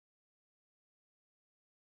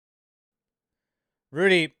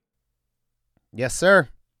Rudy, Yes, sir.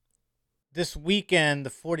 this weekend the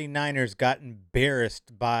 49ers got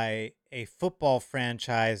embarrassed by a football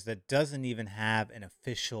franchise that doesn't even have an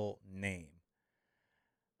official name.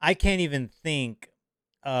 I can't even think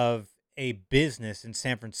of a business in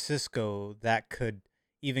San Francisco that could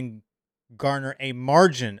even garner a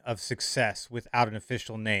margin of success without an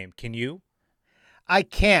official name. Can you? I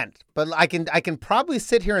can't, but I can probably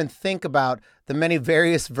sit here and think about the many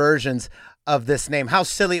various versions of this name. How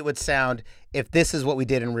silly it would sound if this is what we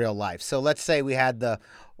did in real life. So let's say we had the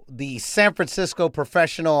San Francisco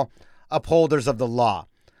Professional Upholders of the Law,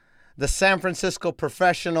 the San Francisco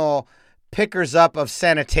Professional Pickers Up of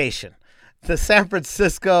Sanitation, the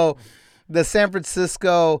the San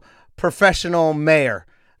Francisco Professional Mayor,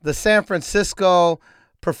 the San Francisco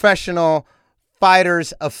Professional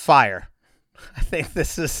Fighters of Fire. I think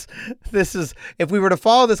this is if we were to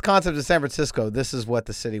follow this concept of San Francisco, this is what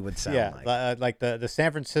the city would sound like. Like the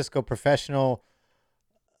San Francisco Professional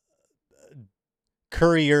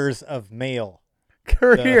Couriers of Mail.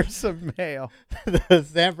 Couriers of mail. The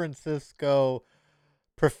San Francisco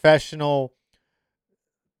Professional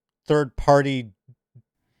Third Party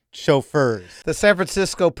Chauffeurs. The San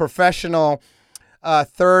Francisco Professional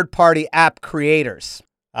Third Party App Creators.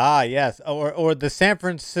 Ah, yes. Or the San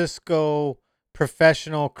Francisco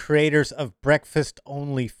Professional Creators of Breakfast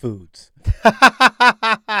Only Foods.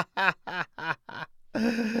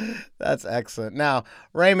 That's excellent. Now,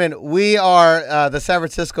 Raymond, we are the San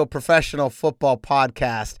Francisco Professional Football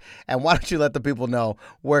Podcast, and why don't you let the people know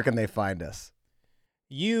where can they find us?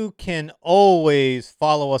 You can always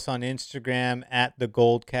follow us on Instagram at the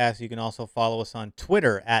Goldcast. You can also follow us on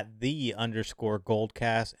Twitter at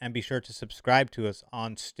 @the_Goldcast. And be sure to subscribe to us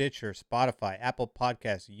on Stitcher, Spotify, Apple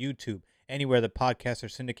Podcasts, YouTube, anywhere the podcasts are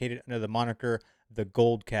syndicated under the moniker The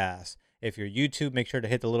Goldcast. If you're YouTube, make sure to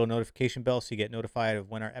hit the little notification bell so you get notified of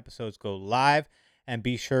when our episodes go live. And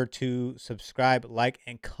be sure to subscribe, like,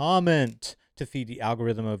 and comment to feed the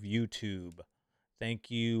algorithm of YouTube.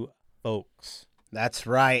 Thank you, folks. That's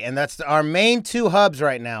right. And that's our main two hubs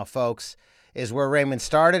right now, folks, is where Raymond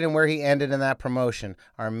started and where he ended in that promotion.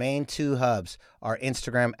 Our main two hubs are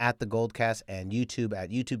Instagram at The Goldcast and YouTube at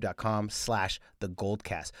youtube.com/The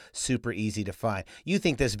Goldcast. Super easy to find. You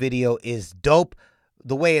think this video is dope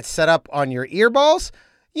the way it's set up on your earballs?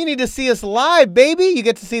 You need to see us live, baby. You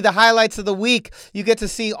get to see the highlights of the week. You get to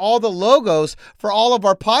see all the logos for all of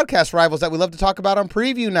our podcast rivals that we love to talk about on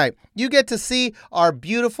preview night. You get to see our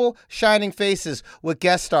beautiful, shining faces with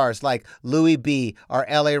guest stars like Louis B., our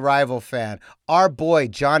LA rival fan, our boy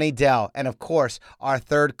Johnny Dell, and of course, our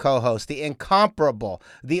third co-host, the incomparable,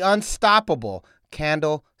 the unstoppable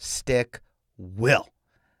Candlestick Will.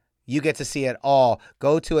 You get to see it all.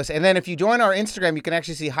 Go to us. And then if you join our Instagram, you can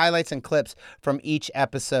actually see highlights and clips from each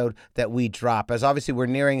episode that we drop. As obviously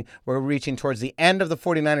we're reaching towards the end of the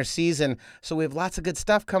 49ers season, so we have lots of good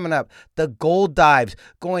stuff coming up. The gold dives,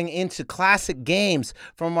 going into classic games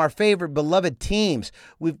from our favorite beloved teams.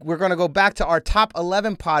 We're going to go back to our top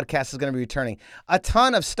 11 podcast is going to be returning. A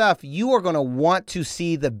ton of stuff you are going to want to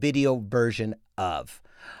see the video version of.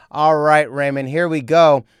 All right, Raymond, here we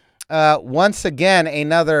go. Once again,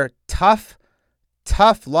 another tough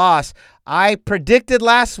loss. I predicted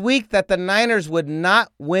last week that the Niners would not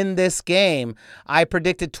win this game. I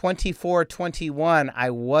predicted 24-21. I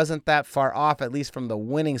wasn't that far off, at least from the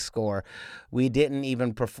winning score. We didn't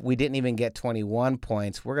even get 21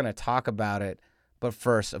 points. We're going to talk about it. But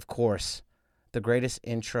first, of course, the greatest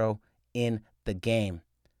intro in the game.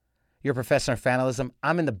 Your professor in fanalism.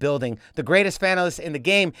 I'm in the building. The greatest fanalist in the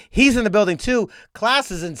game. He's in the building too. Class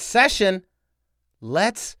is in session.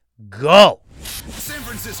 Let's go. San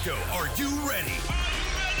Francisco, are you ready?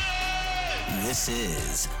 This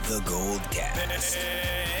is the Goldcast.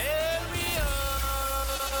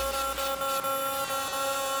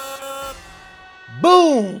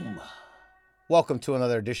 Boom. Welcome to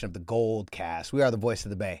another edition of the Goldcast. We are the voice of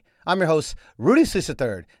the Bay. I'm your host, Rudy Solis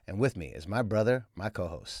III, and with me is my brother, my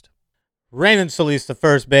co-host, Raymond Solis the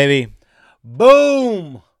first, baby.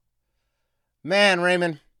 Boom! Man,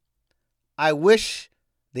 Raymond, I wish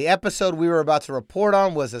the episode we were about to report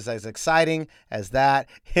on was as exciting as that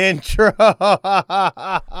intro.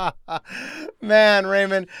 Man,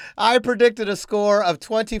 Raymond, I predicted a score of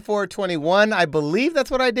 24-21. I believe that's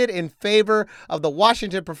what I did in favor of the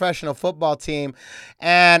Washington professional football team.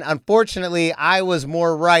 And unfortunately, I was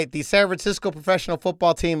more right. The San Francisco professional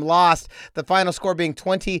football team lost, the final score being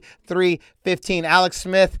 23-15. Alex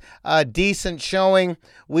Smith, a decent showing.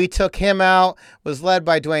 We took him out, was led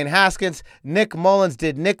by Dwayne Haskins. Nick Mullins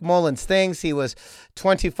did Nick Mullins things. He was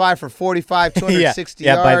 25 for 45, 260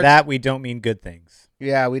 yards. By that we don't mean good things.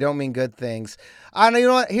 Yeah, we don't mean good things. You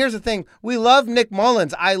know what? Here's the thing. We love Nick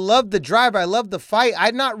Mullins. I love the drive. I love the fight.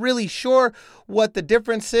 I'm not really sure what the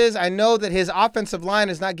difference is. I know that his offensive line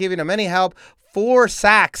is not giving him any help. 4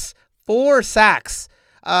 sacks. 4 sacks.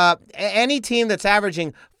 Any team that's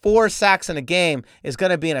averaging 4 sacks in a game is going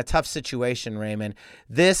to be in a tough situation, Raymond.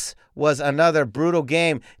 This was another brutal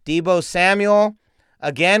game. Deebo Samuel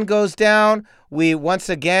again goes down. We're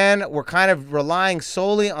kind of relying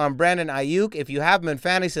solely on Brandon Ayuk. If you have him in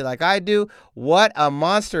fantasy like I do, what a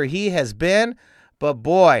monster he has been. But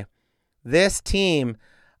boy, this team,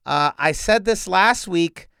 I said this last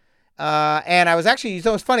week, and I was actually, you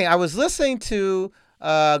know, it's funny. I was listening to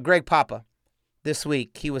Greg Papa this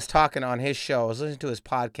week. He was talking on his show. I was listening to his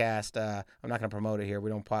podcast. I'm not going to promote it here. We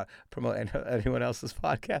don't promote anyone else's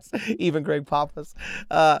podcast, even Greg Papa's.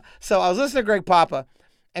 So I was listening to Greg Papa,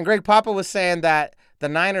 and Greg Papa was saying that the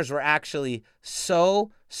Niners were actually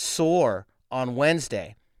so sore on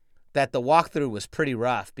Wednesday that the walkthrough was pretty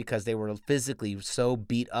rough because they were physically so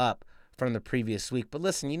beat up from the previous week. But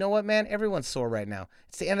listen, you know what, man? Everyone's sore right now.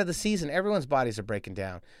 It's the end of the season. Everyone's bodies are breaking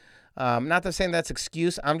down. Not that I'm saying that's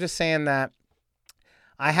excuse. I'm just saying that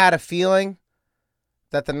I had a feeling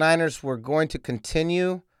that the Niners were going to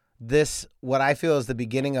continue this, what I feel is the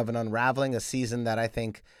beginning of an unraveling, a season that I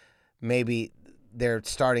think maybe they're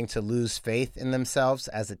starting to lose faith in themselves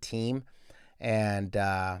as a team and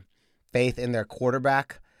faith in their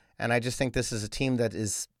quarterback. And I just think this is a team that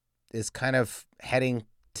is kind of heading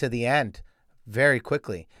to the end very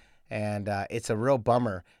quickly. And it's a real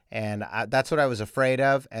bummer. And that's what I was afraid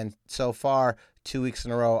of. And so far, 2 weeks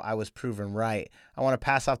in a row, I was proven right. I want to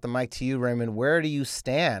pass off the mic to you, Raymond. Where do you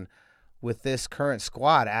stand with this current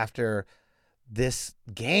squad after this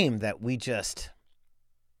game that we we just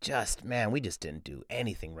didn't do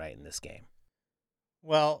anything right in this game?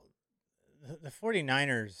 Well, the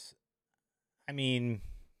 49ers, I mean,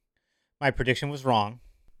 my prediction was wrong.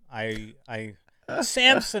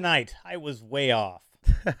 Samsonite, I was way off.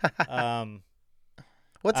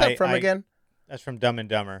 What's that from again? That's from Dumb and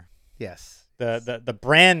Dumber. Yes. The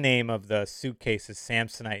brand name of the suitcase is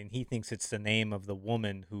Samsonite, and he thinks it's the name of the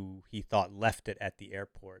woman who he thought left it at the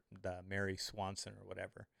airport, the Mary Swanson or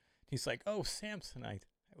whatever. He's like, oh, Samsonite.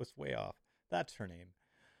 I was way off. That's her name.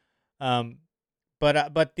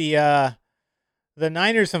 But the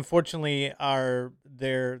Niners, unfortunately, are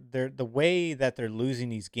the way that they're losing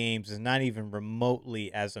these games is not even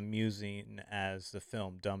remotely as amusing as the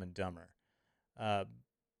film Dumb and Dumber.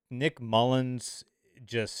 Nick Mullins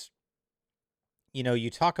just, you know, you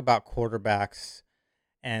talk about quarterbacks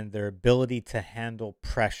and their ability to handle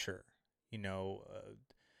pressure. You know,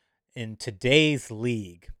 in today's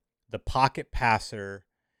league, the pocket passer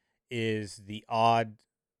is the odd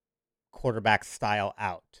quarterback style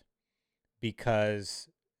out because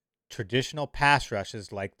traditional pass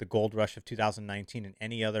rushes like the gold rush of 2019 and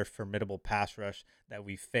any other formidable pass rush that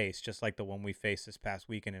we faced, just like the one we faced this past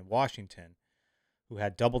weekend in Washington, who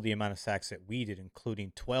had double the amount of sacks that we did,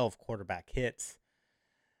 including 12 quarterback hits.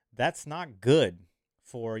 That's not good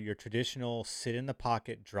for your traditional sit in the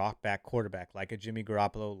pocket, drop back quarterback like a Jimmy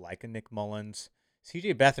Garoppolo, like a Nick Mullins.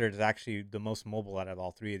 CJ Beathard is actually the most mobile out of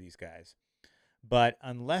all three of these guys. But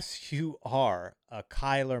unless you are a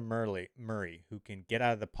Kyler Murray who can get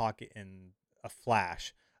out of the pocket in a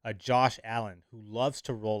flash, a Josh Allen who loves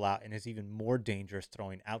to roll out and is even more dangerous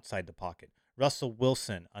throwing outside the pocket, Russell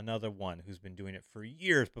Wilson, another one who's been doing it for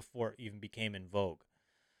years before it even became in vogue,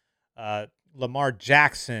 Lamar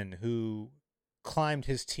Jackson, who climbed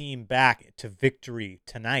his team back to victory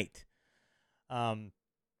tonight.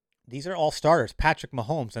 These are all starters. Patrick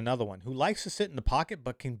Mahomes, another one who likes to sit in the pocket,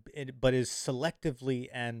 but is selectively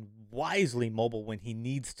and wisely mobile when he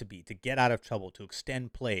needs to be to get out of trouble, to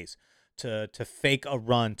extend plays, to fake a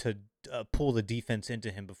run, to pull the defense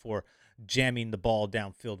into him before jamming the ball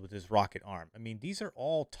downfield with his rocket arm. I mean, these are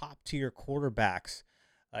all top tier quarterbacks.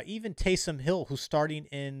 Even Taysom Hill, who's starting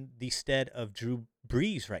in the stead of Drew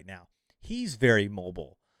Brees right now, he's very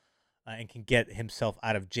mobile and can get himself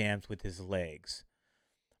out of jams with his legs.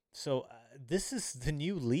 So this is the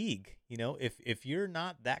new league. You know, if you're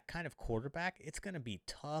not that kind of quarterback, it's going to be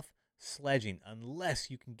tough sledging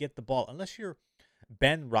unless you can get the ball. Unless you're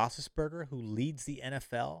Ben Roethlisberger, who leads the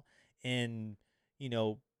NFL in, you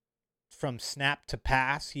know, from snap to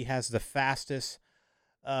pass. He has the fastest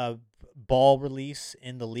ball release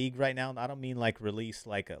in the league right now. I don't mean like release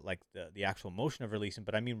like the actual motion of releasing,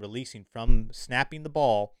 but I mean releasing from snapping the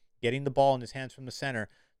ball, getting the ball in his hands from the center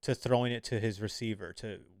to throwing it to his receiver,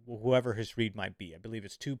 to whoever his read might be. I believe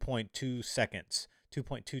it's 2.2 seconds,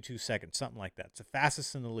 2.22 seconds, something like that. It's the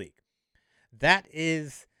fastest in the league. That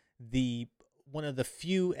is one of the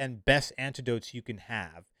few and best antidotes you can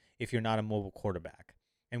have if you're not a mobile quarterback.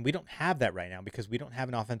 And we don't have that right now because we don't have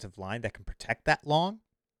an offensive line that can protect that long.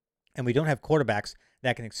 And we don't have quarterbacks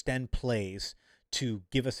that can extend plays to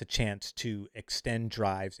give us a chance to extend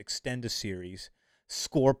drives, extend a series,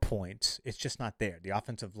 score points. It's just not there. The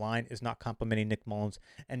offensive line is not complimenting Nick Mullins,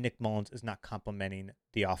 and Nick Mullins is not complimenting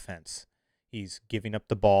the offense. He's giving up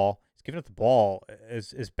the ball. He's giving up the ball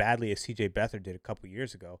as badly as C.J. Beathard did a couple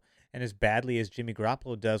years ago, and as badly as Jimmy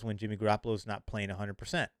Garoppolo does when Jimmy Garoppolo is not playing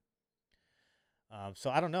 100%. So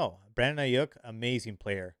I don't know. Brandon Ayuk, amazing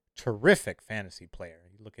player, terrific fantasy player.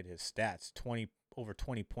 You look at his stats: over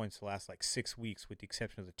 20 points the last 6 weeks, with the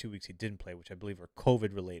exception of the 2 weeks he didn't play, which I believe are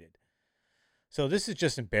COVID related. So this is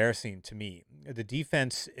just embarrassing to me. The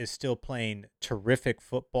defense is still playing terrific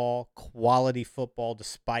football, quality football,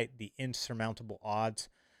 despite the insurmountable odds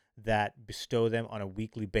that bestow them on a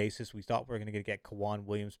weekly basis. We thought we were going to get Kawan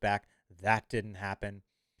Williams back. That didn't happen.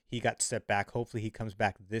 He got set back. Hopefully he comes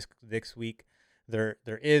back this week. There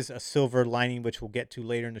is a silver lining, which we'll get to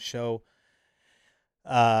later in the show,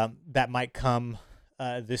 that might come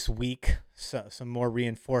this week. So, some more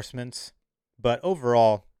reinforcements. But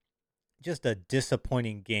overall, just a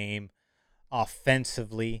disappointing game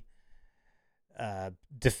offensively.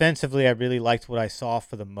 Defensively, I really liked what I saw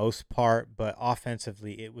for the most part, but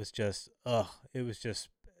offensively, it was just,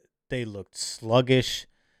 they looked sluggish.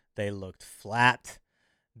 They looked flat.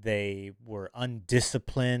 They were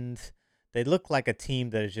undisciplined. They look like a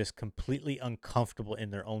team that is just completely uncomfortable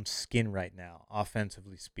in their own skin right now,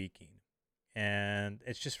 offensively speaking. And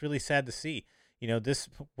it's just really sad to see.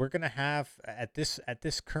 We're going to have, at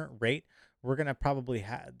this current rate, we're going to probably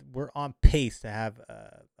we're on pace to have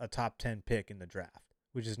a top 10 pick in the draft,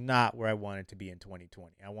 which is not where I wanted to be in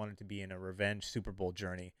 2020. I wanted to be in a revenge Super Bowl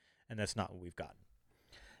journey, and that's not what we've gotten.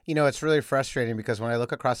 It's really frustrating because when I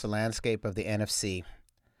look across the landscape of the NFC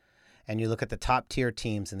and you look at the top tier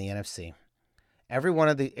teams in the NFC, every one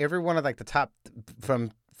of the top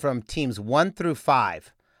from teams 1 through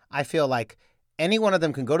 5, I feel like any one of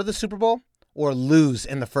them can go to the Super Bowl or lose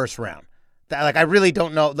in the first round. I really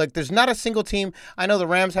don't know. There's not a single team. I know the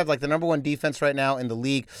Rams have the number 1 defense right now in the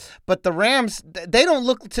league, but the Rams, they don't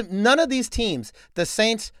look to none of these teams, the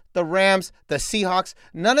Saints, the Rams, the Seahawks,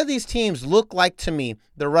 none of these teams look like to me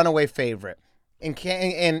the runaway favorite. In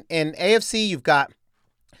AFC, you've got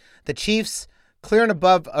the Chiefs clear and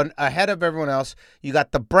above, ahead of everyone else. You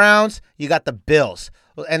got the Browns, you got the Bills.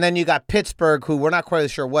 And then you got Pittsburgh, who we're not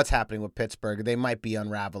quite sure what's happening with Pittsburgh. They might be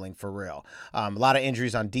unraveling for real. A lot of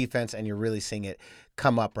injuries on defense, and you're really seeing it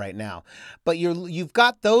come up right now. But you've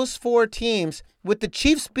got those 4 teams, with the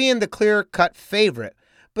Chiefs being the clear-cut favorite.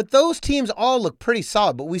 But those teams all look pretty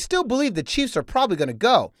solid. But we still believe the Chiefs are probably going to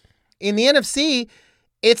go. In the NFC,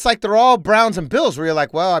 it's like they're all Browns and Bills, where you're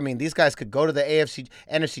like, well, I mean, these guys could go to the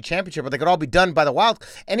NFC Championship, but they could all be done by the wild.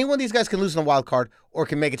 Any one of these guys can lose in the wild card or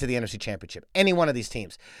can make it to the NFC Championship. Any one of these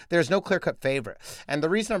teams. There's no clear-cut favorite. And the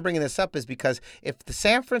reason I'm bringing this up is because if the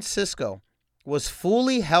San Francisco was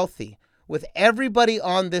fully healthy with everybody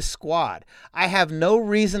on this squad, I have no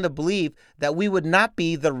reason to believe that we would not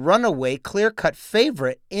be the runaway clear-cut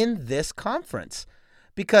favorite in this conference.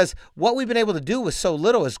 Because what we've been able to do with so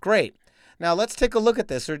little is great. Now, let's take a look at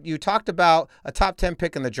this. You talked about a top 10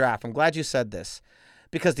 pick in the draft. I'm glad you said this,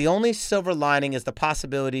 because the only silver lining is the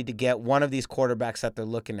possibility to get one of these quarterbacks that they're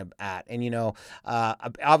looking at. And,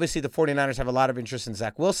 obviously the 49ers have a lot of interest in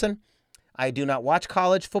Zach Wilson. I do not watch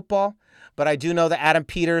college football, but I do know that Adam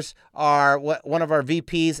Peters are one of our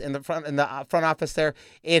VPs in the front office there.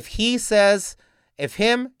 If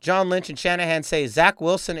him, John Lynch, and Shanahan say Zach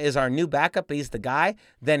Wilson is our new backup, he's the guy,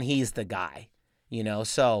 then he's the guy.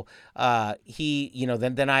 So then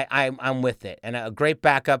I'm with it, and a great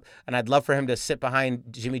backup, and I'd love for him to sit behind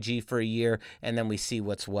Jimmy G for a year, and then we see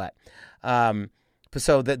what's what.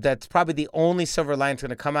 So that's probably the only silver line that's going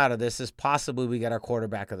to come out of this, is possibly we get our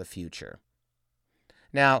quarterback of the future.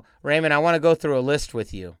 Now, Raymond, I want to go through a list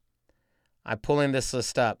with you. I'm pulling this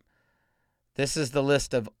list up. This is the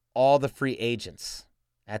list of all the free agents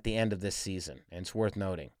at the end of this season, and it's worth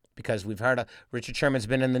noting because we've heard Richard Sherman's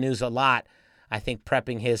been in the news a lot, I think,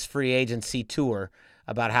 prepping his free agency tour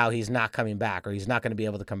about how he's not coming back, or he's not going to be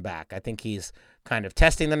able to come back. I think he's kind of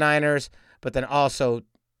testing the Niners, but then also,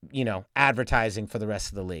 advertising for the rest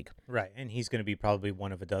of the league. Right, and he's going to be probably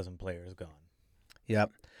one of a dozen players gone.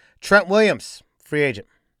 Yep. Trent Williams, free agent.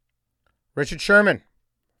 Richard Sherman,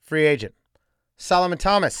 free agent. Solomon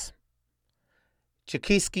Thomas.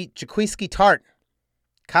 Jaquiski Tart.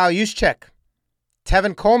 Kyle Juszczyk.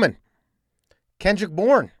 Tevin Coleman. Kendrick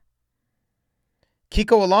Bourne.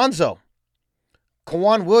 Kiko Alonso,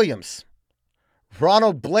 Kawan Williams,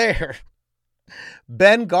 Ronald Blair,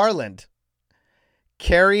 Ben Garland,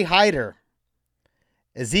 Kerry Hyder,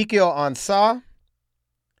 Ezekiel Ansah,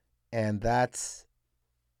 and that's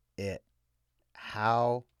it.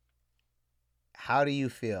 How do you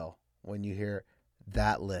feel when you hear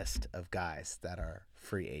that list of guys that are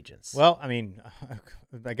free agents? Well, I mean,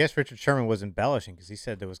 I guess Richard Sherman was embellishing because he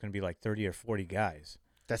said there was going to be like 30 or 40 guys.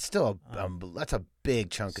 That's still that's a big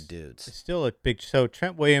chunk of It's dudes. still a big. So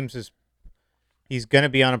Trent Williams he's going to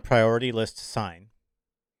be on a priority list to sign.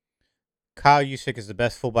 Kyle Juszczyk is the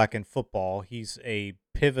best fullback in football. He's a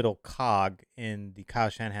pivotal cog in the Kyle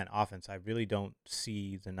Shanahan offense. I really don't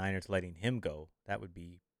see the Niners letting him go. That would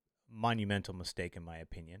be a monumental mistake in my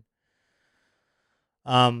opinion.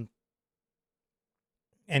 And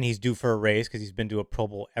he's due for a raise because he's been to a Pro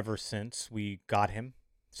Bowl ever since we got him.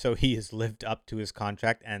 So he has lived up to his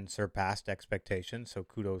contract and surpassed expectations. So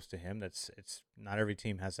kudos to him. It's not every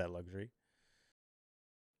team has that luxury.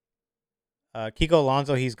 Kiko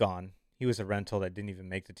Alonso, he's gone. He was a rental that didn't even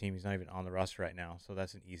make the team. He's not even on the roster right now, so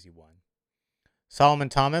that's an easy one. Solomon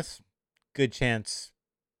Thomas, good chance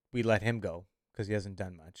we let him go because he hasn't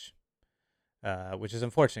done much, which is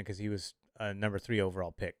unfortunate because he was a number 3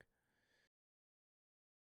 overall pick.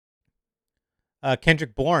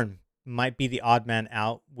 Kendrick Bourne might be the odd man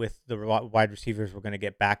out with the wide receivers we're going to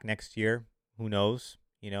get back next year. Who knows?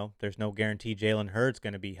 There's no guarantee Jalen Hurd's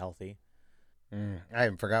going to be healthy. I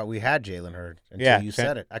even forgot we had Jalen Hurd until you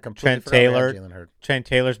said it. I completely Trent forgot we Taylor. had Jalen Hurd. Trent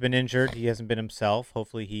Taylor's been injured. He hasn't been himself.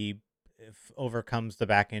 Hopefully he overcomes the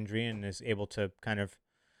back injury and is able to kind of,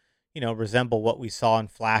 resemble what we saw in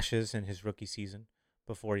flashes in his rookie season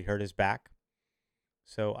before he hurt his back.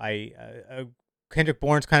 So Kendrick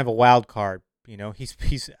Bourne's kind of a wild card.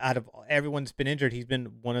 He's out of everyone's been injured. He's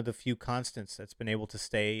been one of the few constants that's been able to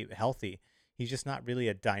stay healthy. He's just not really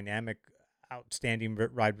a dynamic, outstanding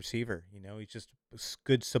wide receiver. He's just a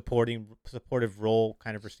good supportive role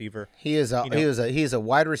kind of receiver. He's a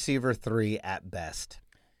wide receiver 3 at best.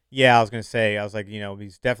 Yeah, I was gonna say. I was like,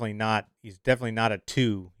 he's definitely not a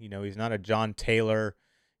 2. He's not a John Taylor.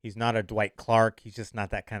 He's not a Dwight Clark. He's just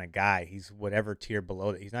not that kind of guy. He's whatever tier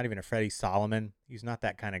below that. He's not even a Freddie Solomon. He's not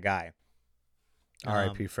that kind of guy.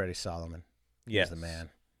 R.I.P. Freddie Solomon. Yes, the man.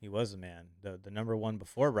 He was the man. The number 1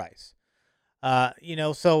 before Rice.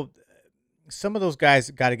 So some of those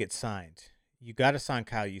guys got to get signed. You got to sign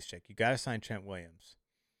Kyle Juszczyk. You got to sign Trent Williams.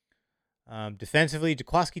 Defensively,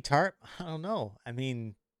 Jaquiski Tartt. I don't know. I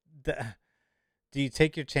mean, do you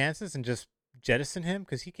take your chances and just jettison him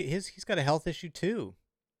because he's got a health issue too?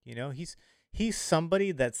 He's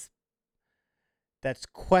somebody that's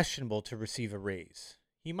questionable to receive a raise.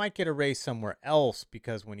 He might get a raise somewhere else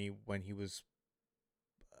because when he was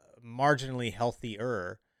marginally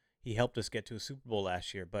healthier, he helped us get to a Super Bowl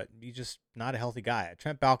last year. But he's just not a healthy guy. A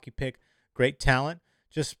Trent Baalke pick, great talent,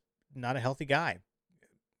 just not a healthy guy.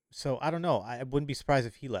 So I don't know. I wouldn't be surprised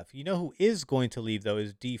if he left. You know who is going to leave though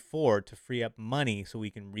is D Ford to free up money so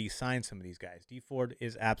we can re-sign some of these guys. D Ford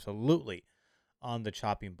is absolutely on the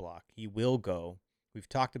chopping block. He will go. We've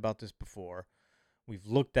talked about this before. We've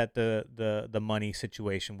looked at the money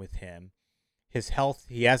situation with him. His health,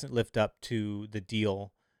 he hasn't lived up to the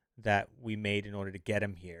deal that we made in order to get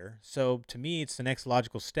him here. So to me, it's the next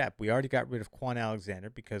logical step. We already got rid of Quan Alexander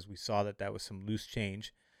because we saw that was some loose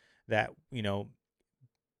change that,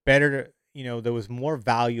 better to, there was more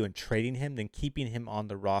value in trading him than keeping him on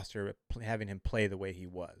the roster, having him play the way he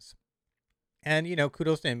was. And,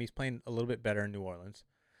 kudos to him. He's playing a little bit better in New Orleans.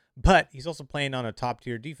 But he's also playing on a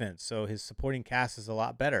top-tier defense, so his supporting cast is a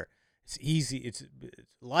lot better. It's easy. It's a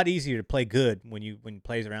lot easier to play good when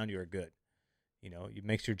plays around you are good. It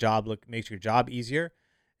makes your job easier,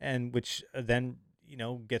 and which then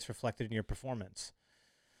gets reflected in your performance.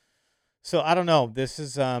 So I don't know. This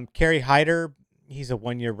is Kerry Hyder. He's a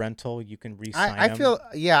 1-year rental. You can re-sign him.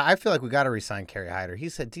 I feel like we got to re-sign Kerry Hyder.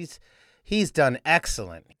 He's done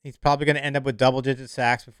excellent. He's probably going to end up with double-digit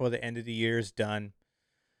sacks before the end of the year is done.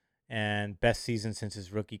 And best season since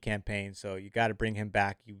his rookie campaign. So you got to bring him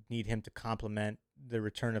back. You need him to complement the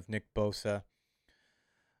return of Nick Bosa,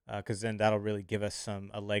 because then that'll really give us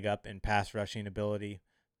a leg up in pass rushing ability,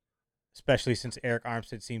 especially since Eric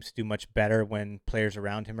Armstead seems to do much better when players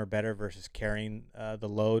around him are better versus carrying the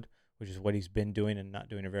load, which is what he's been doing and not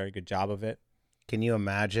doing a very good job of it. Can you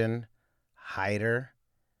imagine Hyder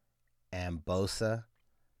and Bosa?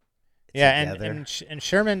 Yeah, and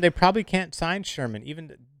Sherman, they probably can't sign Sherman.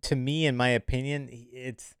 Even to me, in my opinion,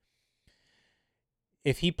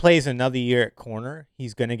 if he plays another year at corner,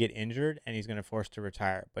 he's going to get injured and he's going to force to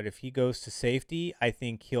retire. But if he goes to safety, I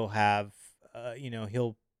think he'll have,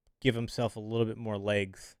 he'll give himself a little bit more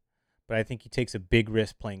legs. But I think he takes a big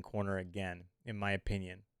risk playing corner again, in my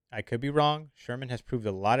opinion. I could be wrong. Sherman has proved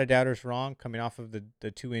a lot of doubters wrong coming off of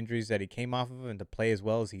the 2 injuries that he came off of and to play as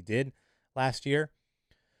well as he did last year.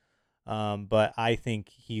 But I think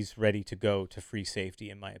he's ready to go to free safety,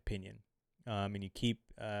 in my opinion. And you keep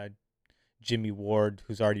Jimmy Ward,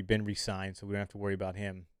 who's already been re-signed, so we don't have to worry about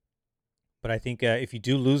him. But I think if you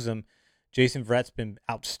do lose him, Jason Verrett's been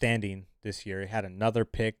outstanding this year. He had another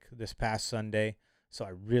pick this past Sunday, so I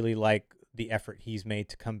really like the effort he's made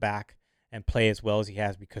to come back and play as well as he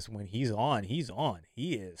has, because when he's on.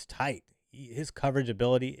 He is tight. His coverage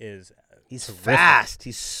ability is He's terrific. fast.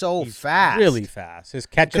 He's so fast. Really fast. His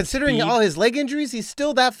catch-up Considering speed, all his leg injuries, he's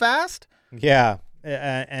still that fast? yeah,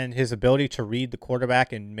 and his ability to read the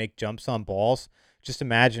quarterback and make jumps on balls. Just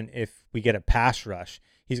imagine if we get a pass rush,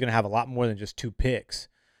 he's going to have a lot more than just 2 picks.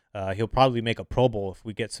 He'll probably make a Pro Bowl if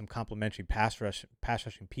we get some complementary pass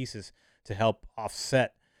rushing pieces to help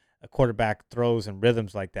offset a quarterback throws and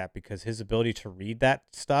rhythms like that, because his ability to read that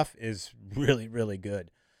stuff is really, really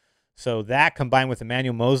good. So that combined with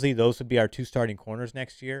Emmanuel Mosley, those would be our 2 starting corners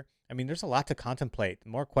next year. I mean, there's a lot to contemplate.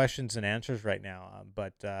 More questions than answers right now.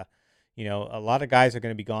 But a lot of guys are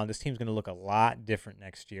going to be gone. This team's going to look a lot different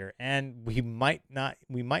next year, and we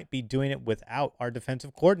might be doing it without our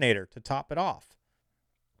defensive coordinator to top it off.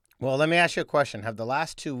 Well, let me ask you a question. Have the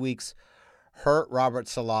last 2 weeks hurt Robert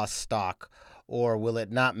Saleh's stock, or will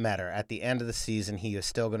it not matter? At the end of the season, he is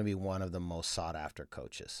still going to be one of the most sought-after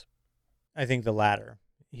coaches. I think the latter.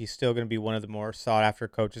 He's still going to be one of the more sought-after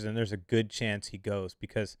coaches, and there's a good chance he goes,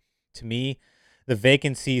 because to me, the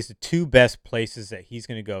vacancy is the 2 best places that he's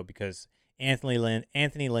going to go, because Anthony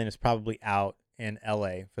Lynn is probably out in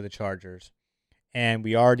L.A. for the Chargers, and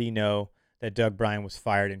we already know that Doug Bryan was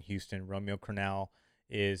fired in Houston. Romeo Crennel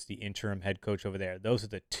is the interim head coach over there. Those are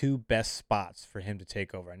the 2 best spots for him to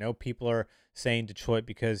take over. I know people are saying Detroit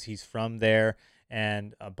because he's from there,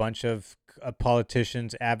 and a bunch of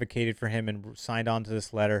politicians advocated for him and signed on to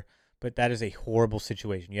this letter, but that is a horrible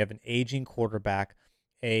situation. You have an aging quarterback,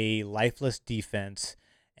 a lifeless defense,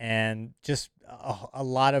 and just a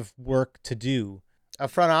lot of work to do. A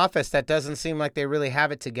front office that doesn't seem like they really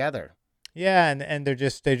have it together. Yeah, and they're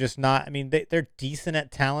just not. I mean, they're decent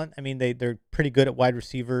at talent. I mean, they're pretty good at wide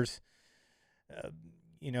receivers.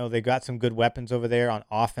 They got some good weapons over there on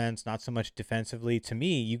offense, not so much defensively. To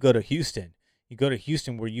me, you go to Houston. You go to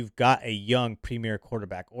Houston where you've got a young premier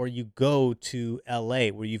quarterback, or you go to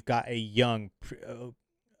L.A. where you've got a young,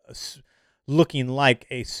 looking like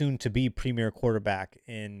a soon-to-be premier quarterback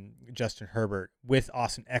in Justin Herbert, with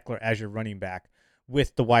Austin Eckler as your running back,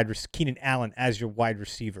 with the Keenan Allen as your wide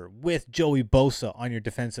receiver, with Joey Bosa on your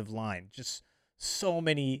defensive line. Just so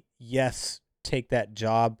many take that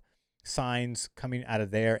job signs coming out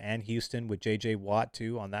of there, and Houston with J.J. Watt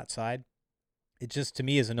too on that side. It just, to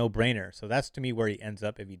me, is a no-brainer. So that's, to me, where he ends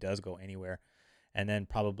up if he does go anywhere. And then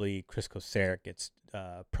probably Chris Kocurek gets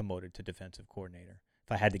promoted to defensive coordinator,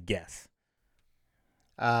 if I had to guess.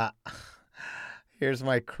 Here's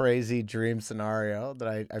my crazy dream scenario that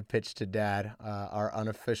I pitched to Dad, our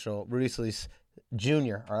unofficial, Rudy Solis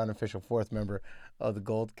Jr., our unofficial 4th member of the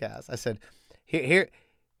Gold Cast. I said,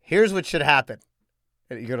 here's what should happen.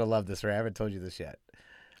 You're going to love this, right? I haven't told you this yet.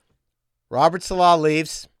 Robert Saleh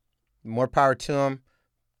leaves. More power to him.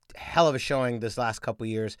 Hell of a showing this last couple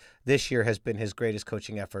years. This year has been his greatest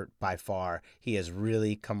coaching effort by far. He has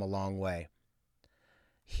really come a long way.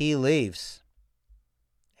 He leaves.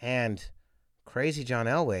 And crazy John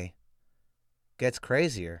Elway gets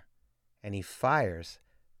crazier. And he fires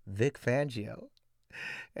Vic Fangio.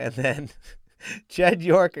 And then Jed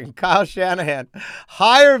York and Kyle Shanahan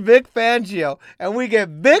hire Vic Fangio, and we get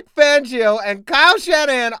Vic Fangio and Kyle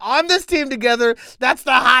Shanahan on this team together. That's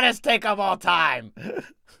the hottest take of all time.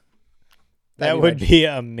 That would be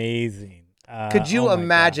amazing. Could you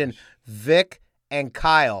imagine Vic and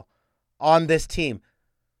Kyle on this team?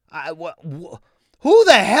 Who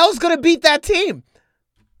the hell's going to beat that team?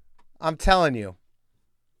 I'm telling you.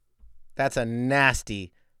 That's a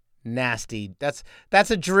nasty. That's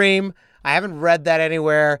a dream. I haven't read that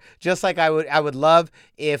anywhere. Just like I would love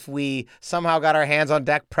if we somehow got our hands on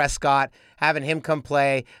Dak Prescott, having him come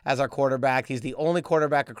play as our quarterback. He's the only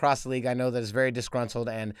quarterback across the league I know that is very disgruntled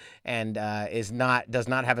and does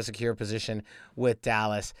not have a secure position with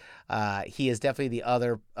Dallas. He is definitely the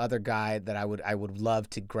other guy that I would love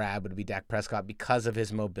to grab, would be Dak Prescott, because of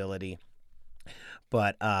his mobility.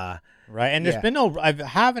 But right, and there's been I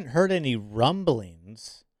haven't heard any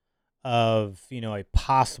rumblings of a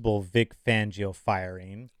possible Vic Fangio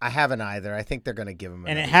firing. I haven't either. I think they're going to give him.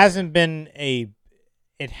 And it hasn't been it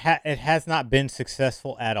has not been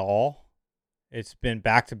successful at all. It's been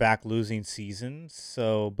back-to-back losing seasons.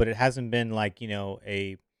 So, but it hasn't been like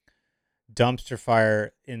a dumpster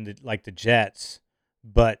fire in the Jets,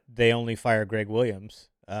 but they only fire Greg Williams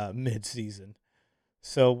mid-season.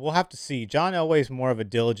 So we'll have to see. John Elway's more of a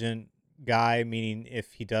diligent guy, meaning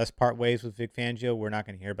if he does part ways with Vic Fangio, we're not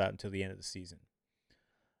going to hear about it until the end of the season.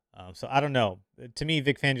 So I don't know. To me,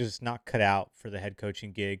 Vic Fangio is not cut out for the head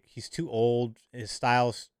coaching gig. He's too old. His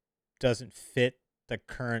style doesn't fit the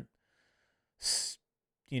current,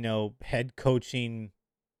 head coaching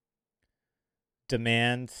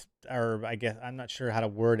demands. Or I guess I'm not sure how to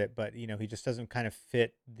word it, but he just doesn't kind of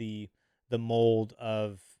fit the mold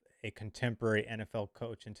of a contemporary NFL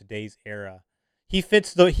coach in today's era. He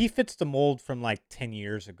fits the mold from like 10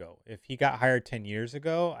 years ago. If he got hired 10 years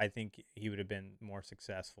ago, I think he would have been more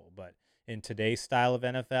successful. But in today's style of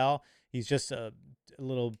NFL, he's just a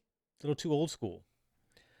little too old school.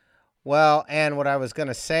 Well, and what I was going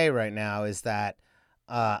to say right now is that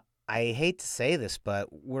I hate to say this, but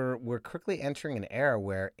we're quickly entering an era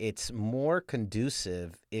where it's more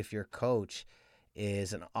conducive if your coach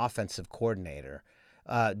is an offensive coordinator.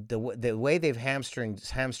 The way they've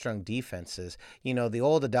hamstrung defenses, the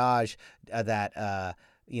old adage that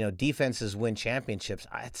defenses win championships,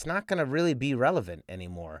 it's not going to really be relevant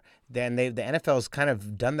anymore. Then the NFL's kind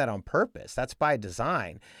of done that on purpose. That's by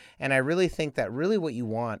design. And I really think that really what you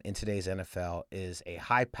want in today's NFL is a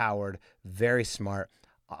high-powered, very smart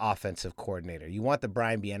offensive coordinator. You want the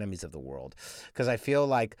Brian Bieniemys of the world, because I feel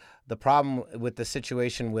like the problem with the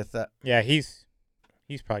situation with he's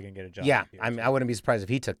probably gonna get a job. Yeah, I wouldn't be surprised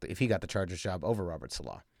if he got the Chargers job over Robert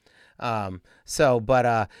Saleh.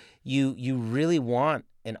 You really want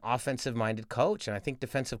an offensive-minded coach, and I think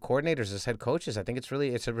defensive coordinators as head coaches, I think it's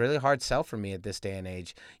a really hard sell for me at this day and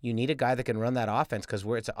age. You need a guy that can run that offense, because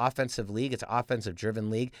it's an offensive league, it's an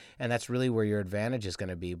offensive-driven league, and that's really where your advantage is going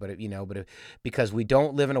to be. Because we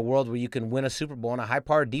don't live in a world where you can win a Super Bowl on a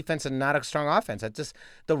high-powered defense and not a strong offense.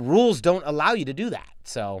 The rules don't allow you to do that.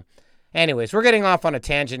 So, anyways, we're getting off on a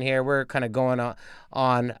tangent here. We're kind of going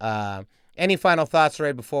on. Any final thoughts,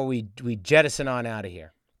 Ray, before we jettison on out of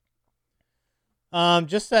here?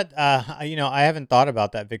 Just that I haven't thought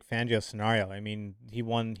about that Vic Fangio scenario. I mean, he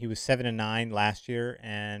was 7-9 last year,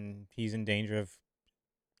 and he's in danger of,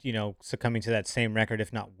 succumbing to that same record,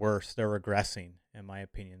 if not worse. They're regressing, in my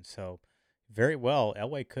opinion. So, very well,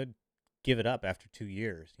 Elway could give it up after 2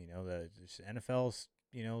 years. The NFL's,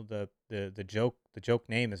 the joke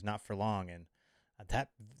name is not for long, and that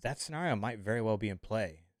scenario might very well be in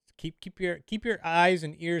play. Keep your eyes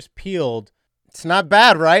and ears peeled. It's not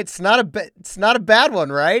bad, right? It's not a bad one,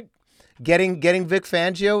 right? Getting Vic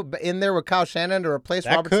Fangio in there with Kyle Shanahan to replace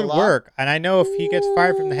Robert Saleh. That could work. And I know if he gets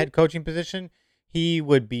fired from the head coaching position, he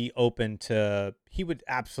would be open to. He would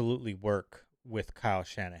absolutely work with Kyle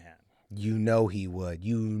Shanahan. He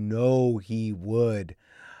would.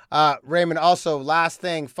 Raymond, also, last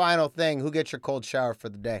thing, final thing, who gets your cold shower for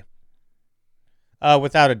the day?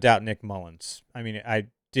 Without a doubt, Nick Mullins. I mean, I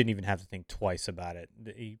didn't even have to think twice about it.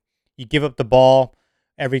 You give up the ball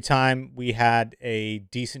every time we had a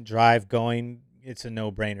decent drive going. It's a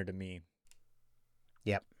no-brainer to me.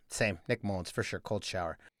 Yep, same. Nick Mullins, for sure, cold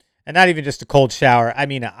shower. And not even just a cold shower. I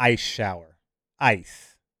mean an ice shower.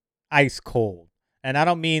 Ice cold. And I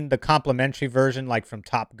don't mean the complimentary version like from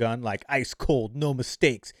Top Gun, like ice cold, no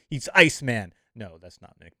mistakes. He's Iceman. No, that's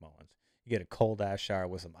not Nick Mullins. You get a cold-ass shower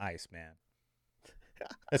with some ice, man.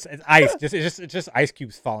 It's ice. It's just ice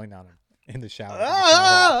cubes falling down him in the shower.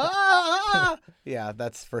 Yeah,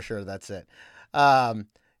 that's for sure. That's it. Yeah,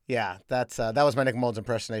 that was my Nick Mullins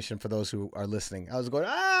impersonation for those who are listening. I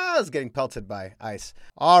was getting pelted by ice.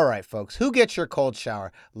 All right, folks, who gets your cold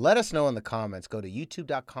shower? Let us know in the comments. Go to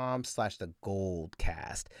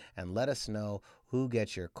youtube.com/thegoldcast and let us know who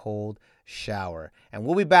gets your cold shower. And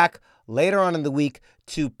we'll be back later on in the week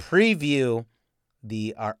to preview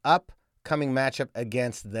our upcoming matchup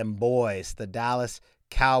against them boys, the Dallas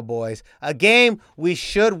Cowboys. A game we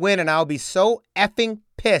should win, and I'll be so effing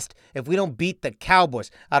pissed if we don't beat the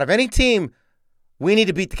Cowboys. Out of any team, we need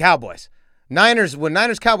to beat the Cowboys. When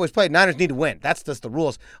Niners-Cowboys play, Niners need to win. That's just the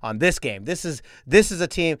rules on this game. This is a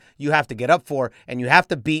team you have to get up for, and you have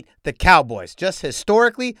to beat the Cowboys. Just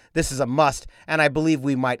historically, this is a must, and I believe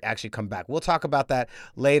we might actually come back. We'll talk about that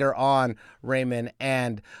later on, Raymond.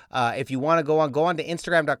 And if you want to go on to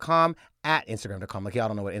Instagram.com, at Instagram.com. Like, y'all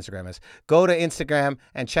don't know what Instagram is. Go to Instagram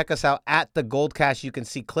and check us out at The Goldcast. You can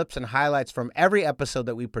see clips and highlights from every episode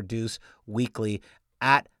that we produce weekly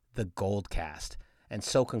at The Goldcast. And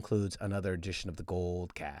so concludes another edition of The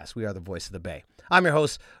Goldcast. We are the voice of the Bay. I'm your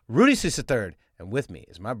host, Rudy Solis III, and with me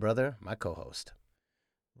is my brother, my co-host,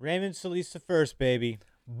 Raymond Solis I, baby.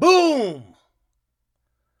 Boom!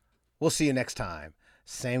 We'll see you next time.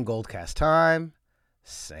 Same Goldcast time,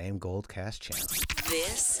 same Goldcast channel.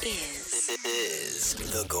 This is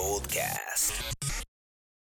The Gold Cast.